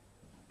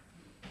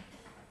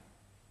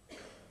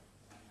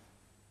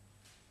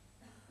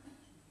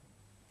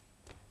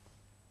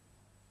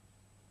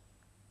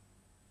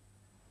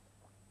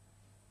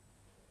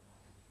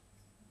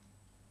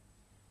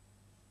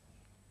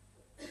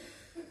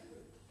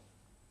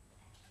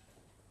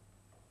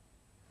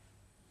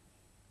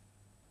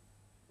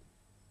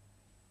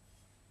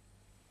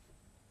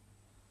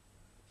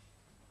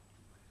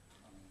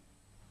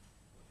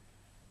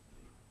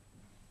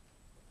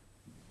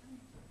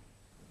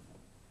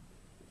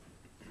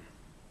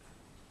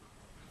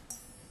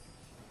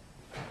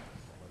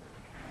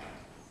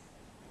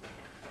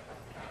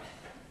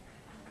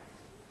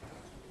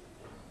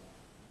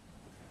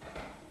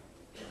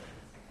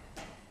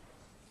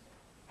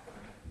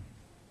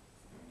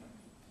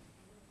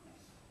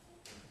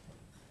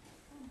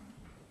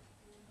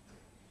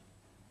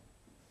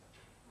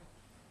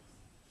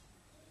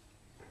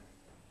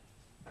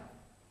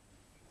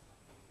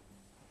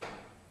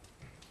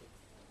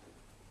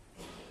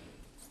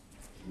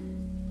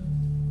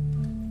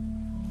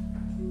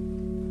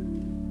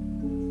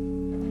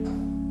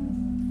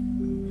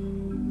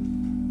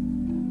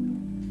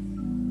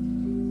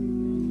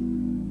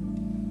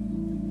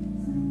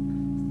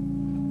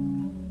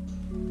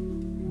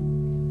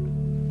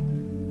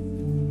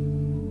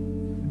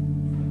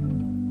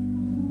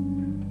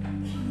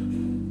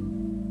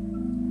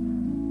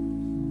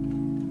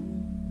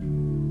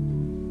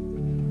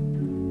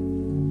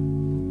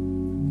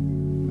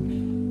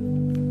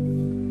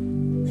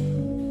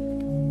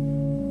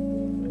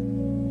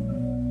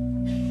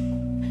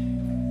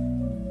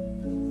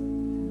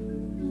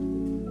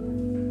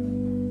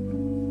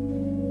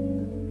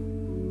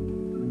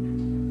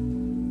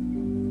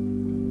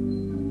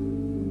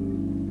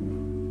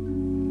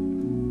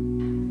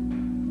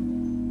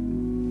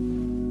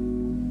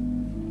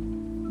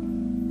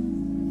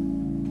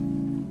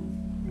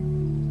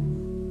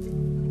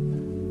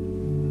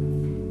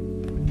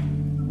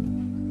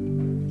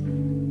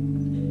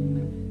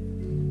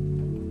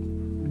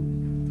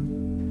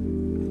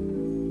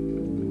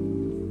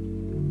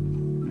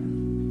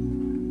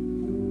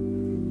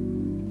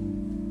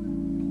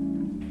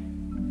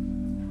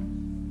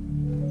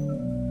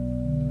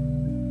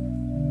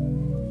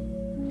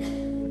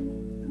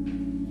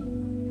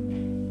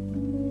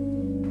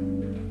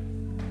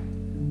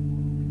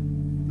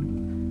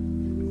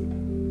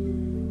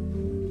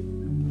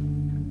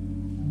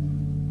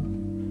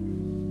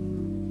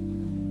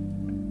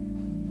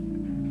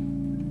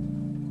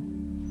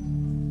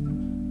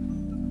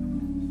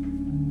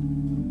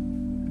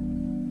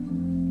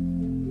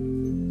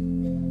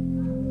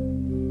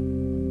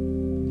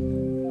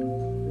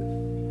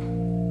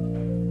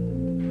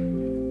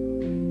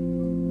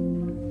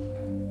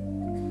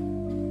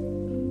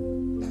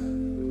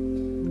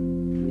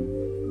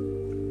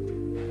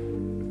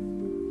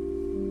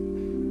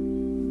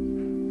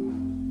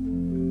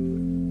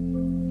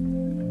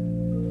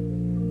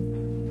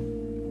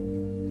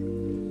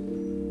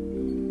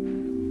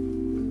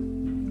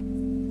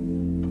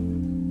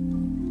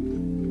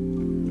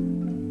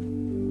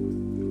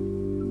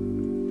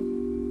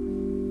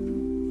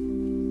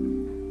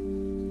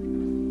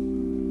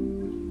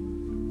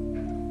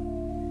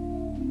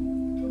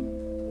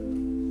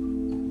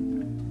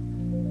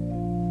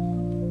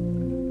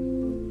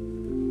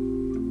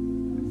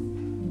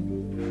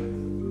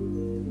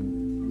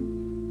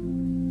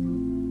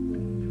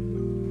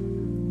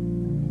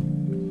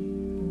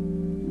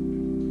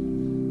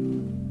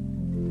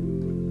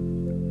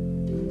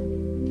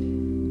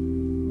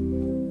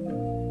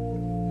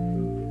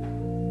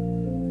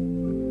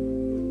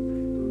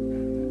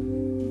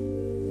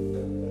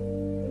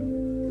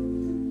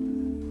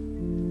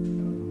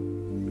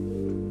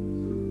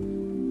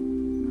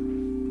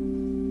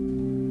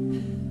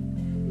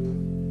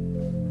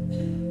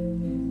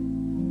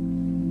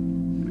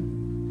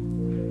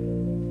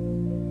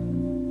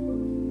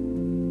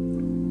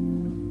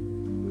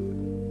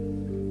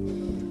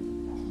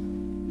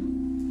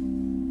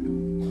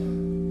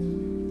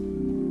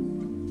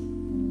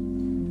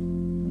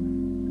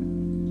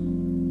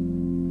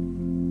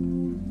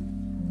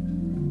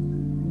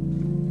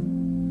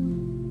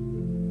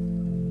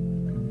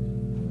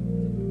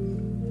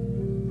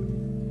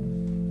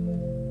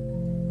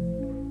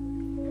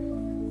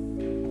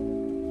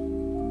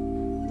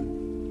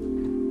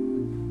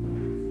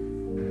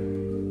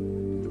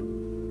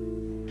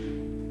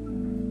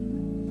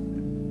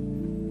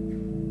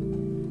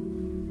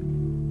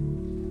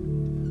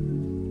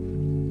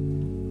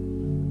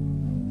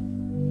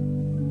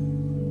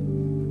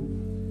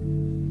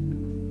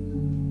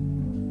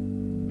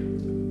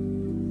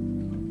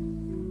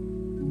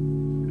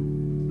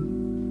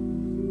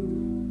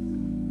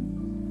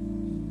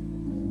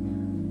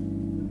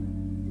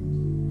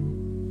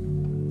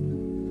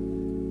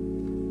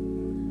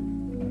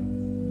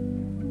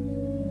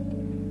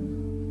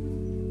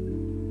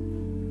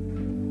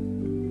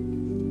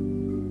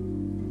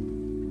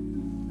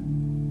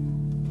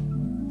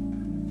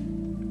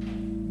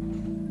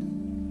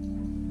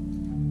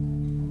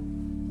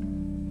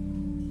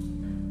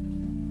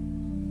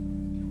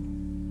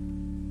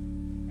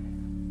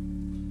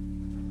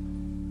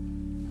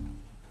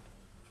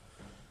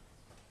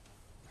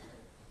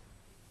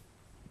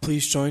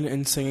 Please join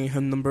in singing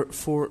hymn number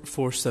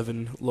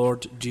 447,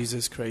 Lord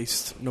Jesus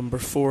Christ. Number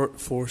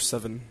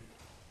 447.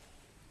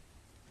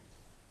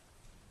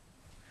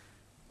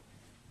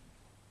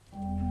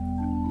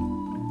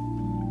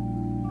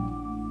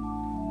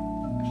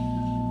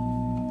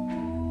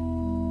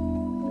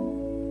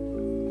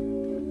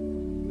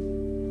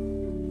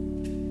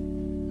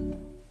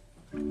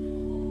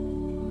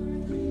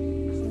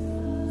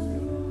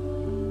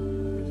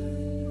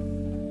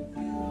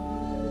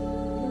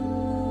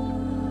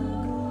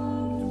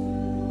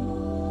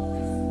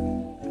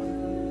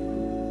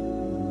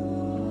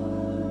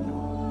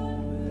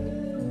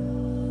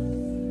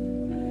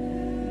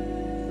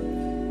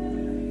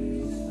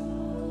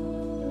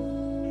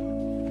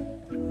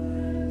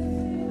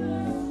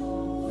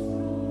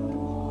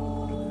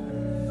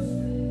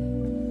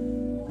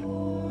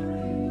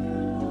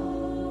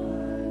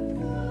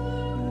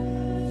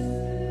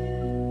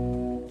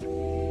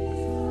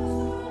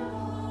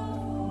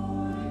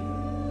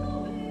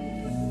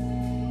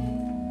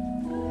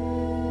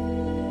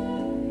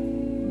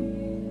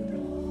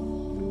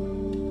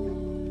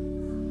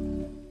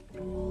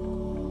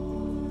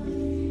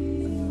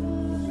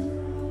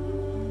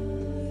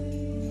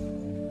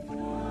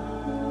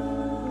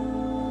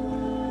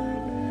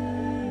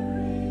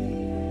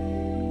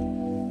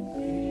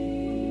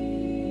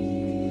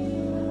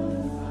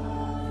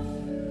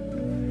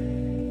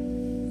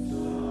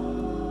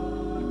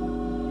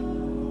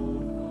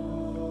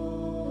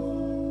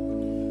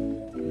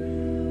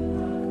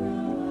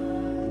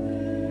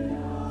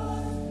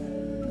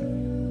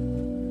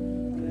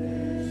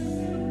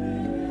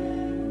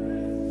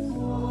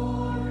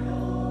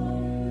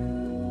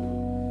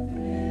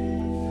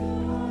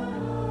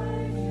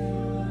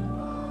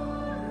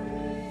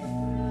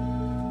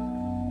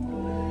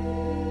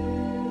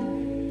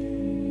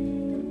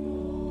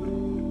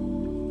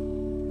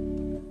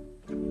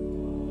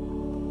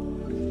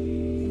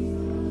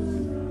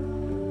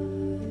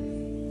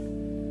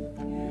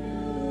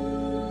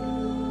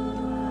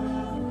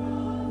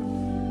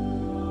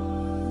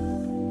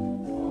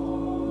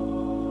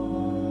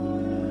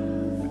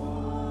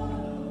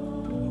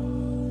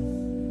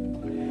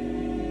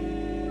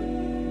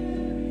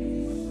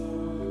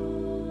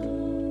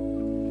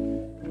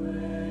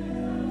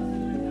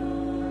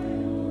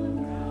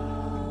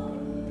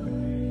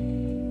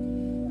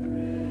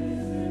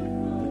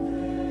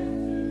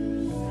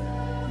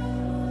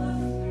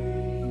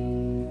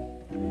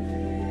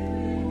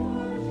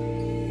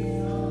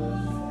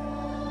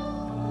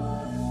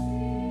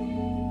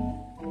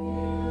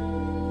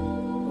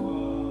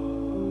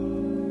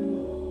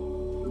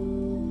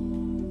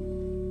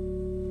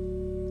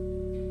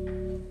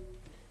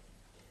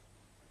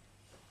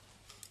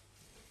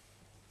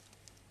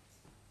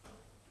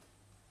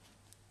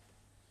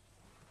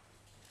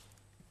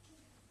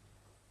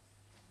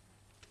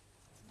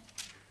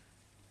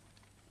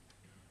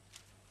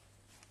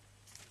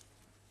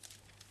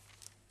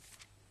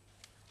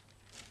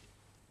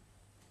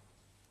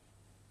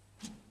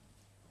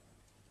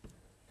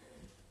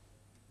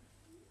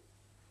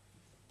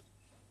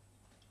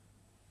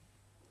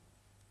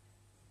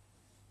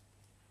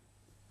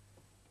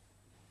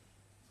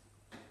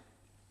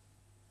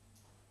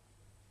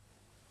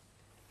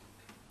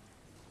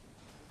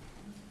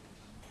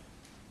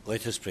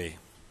 Let us pray.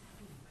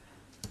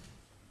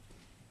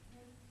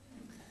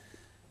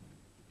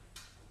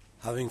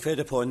 Having fed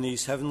upon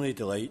these heavenly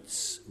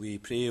delights, we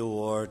pray, O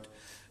Lord,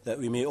 that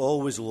we may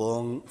always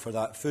long for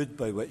that food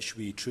by which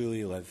we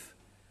truly live.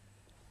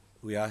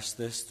 We ask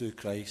this through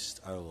Christ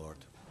our Lord.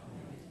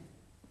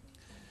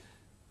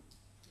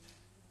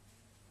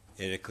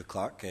 Erica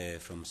Clark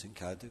from St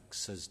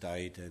Cadoc's has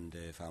died, and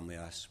the family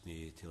asked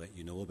me to let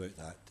you know about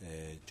that.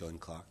 John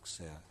Clark's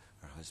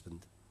her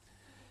husband.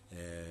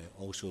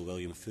 Also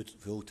William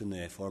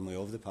Fulton, formerly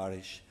of the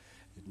parish,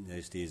 now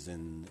stays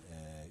in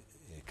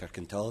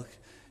Kirkintilloch,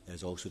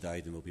 has also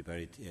died and will be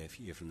buried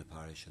here from the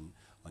parish. And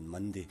on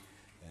Monday,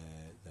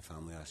 the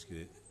family ask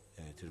you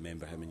to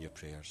remember him in your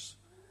prayers.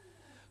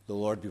 The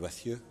Lord be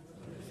with you.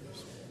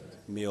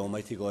 May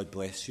Almighty God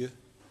bless you,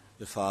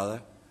 the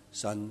Father,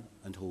 Son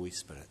and Holy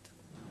Spirit.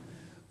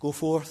 Go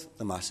forth,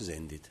 the Mass is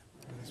ended.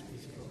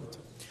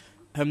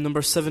 Hymn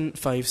number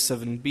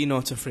 757, Be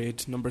Not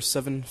Afraid, number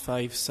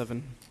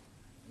 757.